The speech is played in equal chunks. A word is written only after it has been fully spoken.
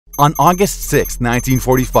On August 6,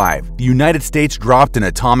 1945, the United States dropped an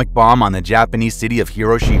atomic bomb on the Japanese city of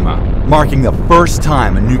Hiroshima, marking the first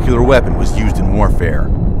time a nuclear weapon was used in warfare.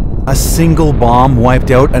 A single bomb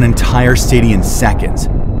wiped out an entire city in seconds.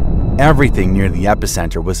 Everything near the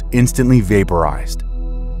epicenter was instantly vaporized.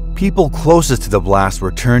 People closest to the blast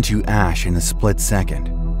were turned to ash in a split second.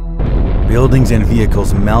 Buildings and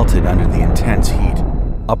vehicles melted under the intense heat.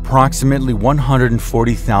 Approximately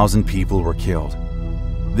 140,000 people were killed.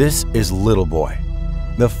 This is Little Boy,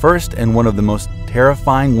 the first and one of the most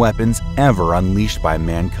terrifying weapons ever unleashed by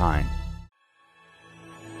mankind.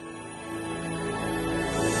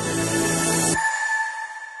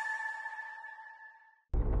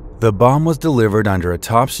 The bomb was delivered under a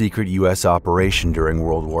top-secret U.S. operation during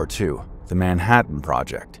World War II, the Manhattan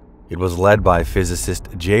Project. It was led by physicist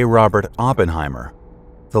J. Robert Oppenheimer.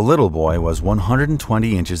 The Little Boy was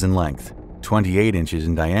 120 inches in length, 28 inches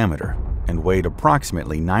in diameter, and weighed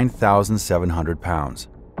approximately 9,700 pounds.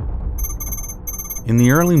 In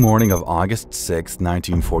the early morning of August 6,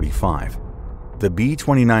 1945, the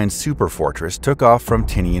B-29 Superfortress took off from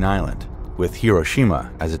Tinian Island, with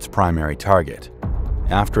Hiroshima as its primary target.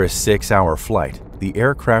 After a 6-hour flight, the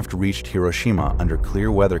aircraft reached Hiroshima under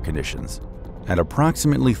clear weather conditions. At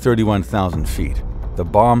approximately 31,000 feet, the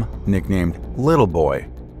bomb, nicknamed Little Boy,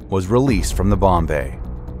 was released from the bomb bay.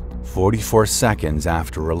 44 seconds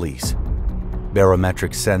after release,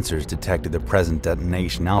 barometric sensors detected the present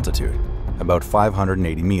detonation altitude, about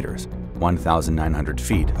 580 meters, 1,900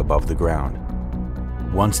 feet above the ground.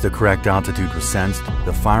 Once the correct altitude was sensed,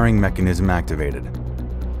 the firing mechanism activated.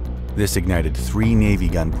 This ignited 3 Navy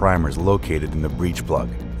gun primers located in the breech plug.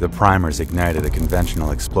 The primers ignited a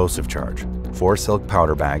conventional explosive charge, 4 silk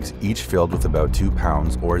powder bags, each filled with about 2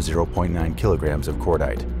 pounds or 0.9 kilograms of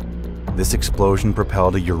cordite. This explosion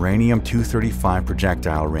propelled a uranium-235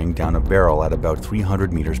 projectile ring down a barrel at about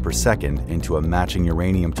 300 meters per second into a matching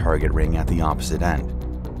uranium target ring at the opposite end.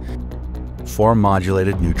 4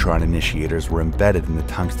 modulated neutron initiators were embedded in the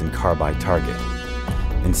tungsten carbide target.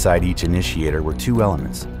 Inside each initiator were 2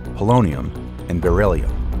 elements, polonium and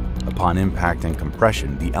beryllium. Upon impact and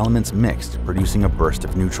compression, the elements mixed, producing a burst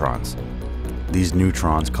of neutrons. These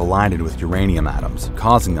neutrons collided with uranium atoms,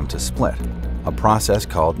 causing them to split, a process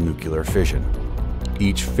called nuclear fission.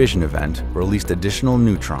 Each fission event released additional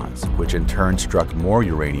neutrons, which in turn struck more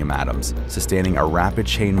uranium atoms, sustaining a rapid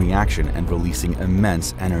chain reaction and releasing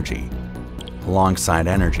immense energy. Alongside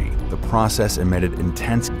energy, the process emitted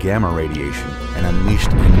intense gamma radiation and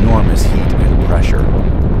unleashed enormous heat and pressure.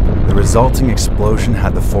 The resulting explosion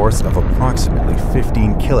had the force of approximately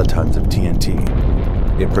 15 kilotons of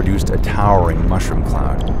TNT. It produced a towering mushroom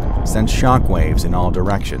cloud, sent shock waves in all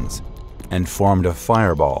directions, and formed a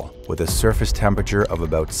fireball with a surface temperature of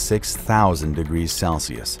about 6,000 degrees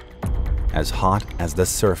Celsius, as hot as the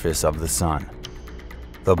surface of the sun.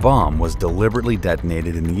 The bomb was deliberately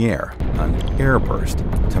detonated in the air, an airburst,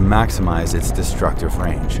 to maximize its destructive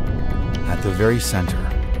range. At the very center,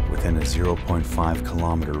 within a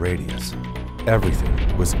 0.5-kilometer radius,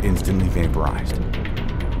 everything was instantly vaporized.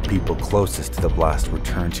 People closest to the blast were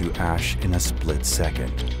turned to ash in a split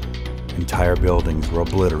second. Entire buildings were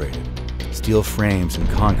obliterated. Steel frames and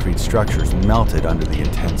concrete structures melted under the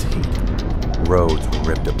intense heat. Roads were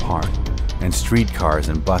ripped apart, and streetcars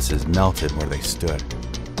and buses melted where they stood.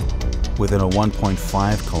 Within a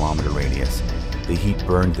 1.5-kilometer radius, the heat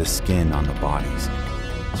burned the skin on the bodies.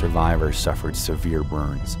 Survivors suffered severe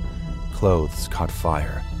burns. Clothes caught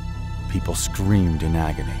fire. People screamed in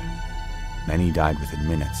agony. Many died within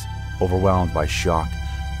minutes, overwhelmed by shock,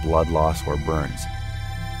 blood loss, or burns.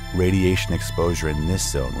 Radiation exposure in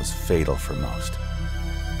this zone was fatal for most.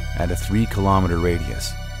 At a 3-kilometer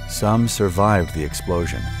radius, some survived the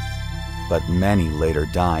explosion, but many later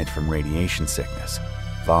died from radiation sickness,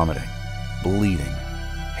 vomiting, bleeding,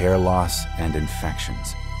 hair loss, and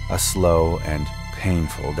infections, a slow and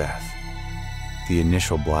painful death. The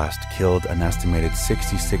initial blast killed an estimated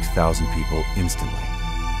 66,000 people instantly.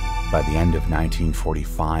 By the end of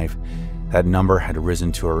 1945, that number had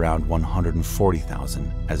risen to around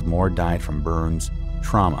 140,000 as more died from burns,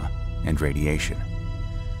 trauma, and radiation.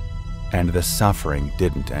 And the suffering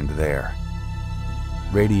didn't end there.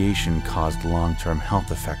 Radiation caused long-term health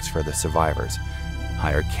effects for the survivors,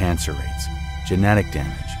 higher cancer rates, genetic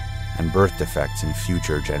damage, and birth defects in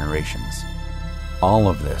future generations. All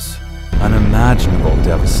of this unimaginable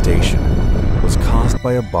devastation was caused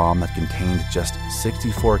by a bomb that contained just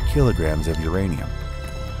 64 kilograms of uranium,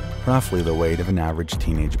 roughly the weight of an average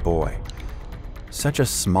teenage boy. Such a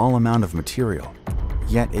small amount of material,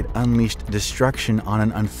 yet it unleashed destruction on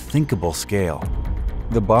an unthinkable scale.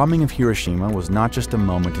 The bombing of Hiroshima was not just a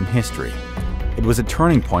moment in history. It was a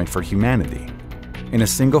turning point for humanity. In a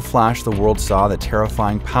single flash, the world saw the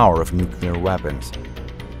terrifying power of nuclear weapons.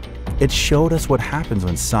 It showed us what happens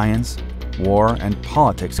when science, war, and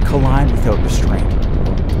politics collide without restraint.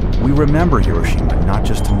 We remember Hiroshima not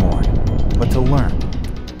just to mourn, but to learn,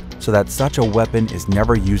 so that such a weapon is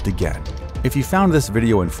never used again. If you found this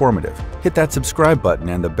video informative, hit that subscribe button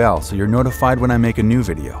and the bell so you're notified when I make a new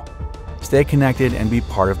video. Stay connected and be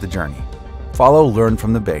part of the journey. Follow Learn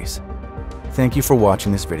from the Base. Thank you for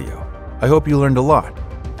watching this video. I hope you learned a lot,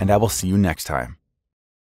 and I will see you next time.